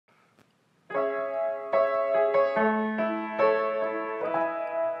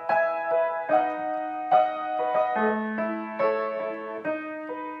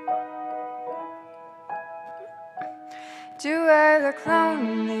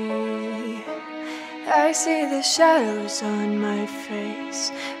I see the shadows on my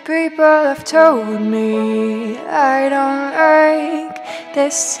face. People have told me I don't look the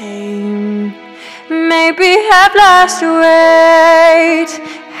same. Maybe I've lost weight.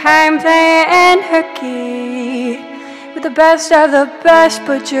 I'm playing hooky with the best of the best.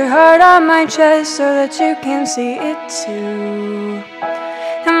 Put your heart on my chest so that you can see it too.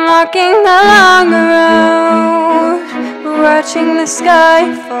 I'm walking along the road, watching the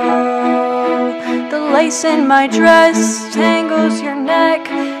sky fall. The lace in my dress tangles your neck.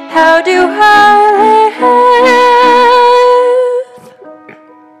 How do I live?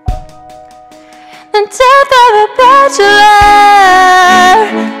 The death of a bachelor,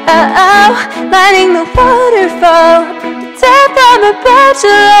 lighting the waterfall. The death of a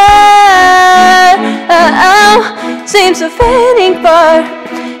bachelor, seems so fitting for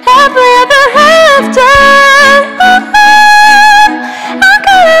happily ever after. I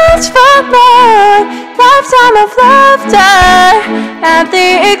could ask for more, lifetime of laughter at the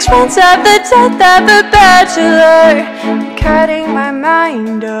expense of the death of a bachelor. Cutting my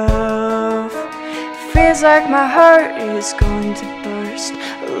mind off, feels like my heart is going to burst.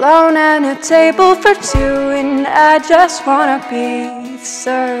 Alone at a table for two, and I just wanna be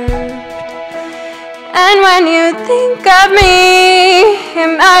served. And when you think of me,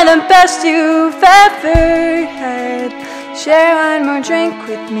 am I the best you've ever had? Share one more drink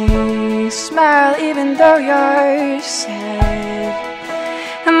with me, smile even though you're sad.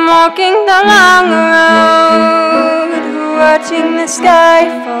 I'm walking along the road, watching the sky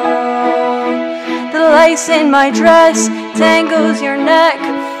fall. The lace in my dress tangles your neck.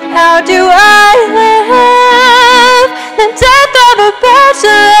 How do I live? The death of a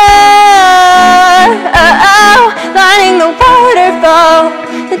bachelor, lighting the waterfall.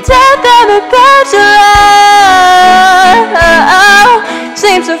 The death of a bachelor,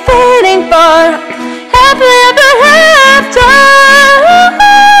 seems so fitting for happily ever after.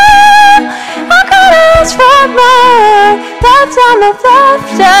 I could ask for more, lifetime of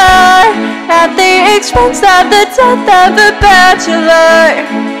laughter at the expense of the death of a bachelor.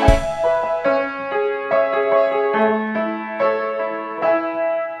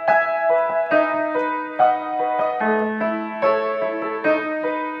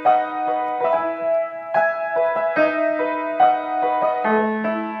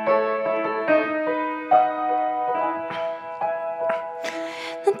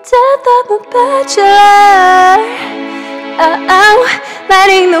 The death of a bachelor,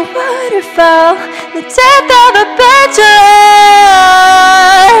 lighting the waterfall. The death of a bachelor,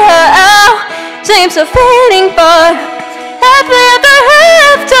 seems so fitting for happily ever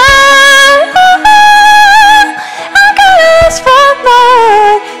after. I could ask for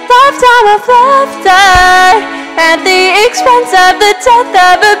more, lifetime of laughter at the expense of the death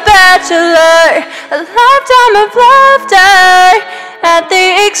of a bachelor. A lifetime of laughter at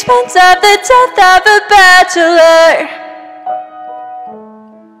the expense of the death of a bachelor.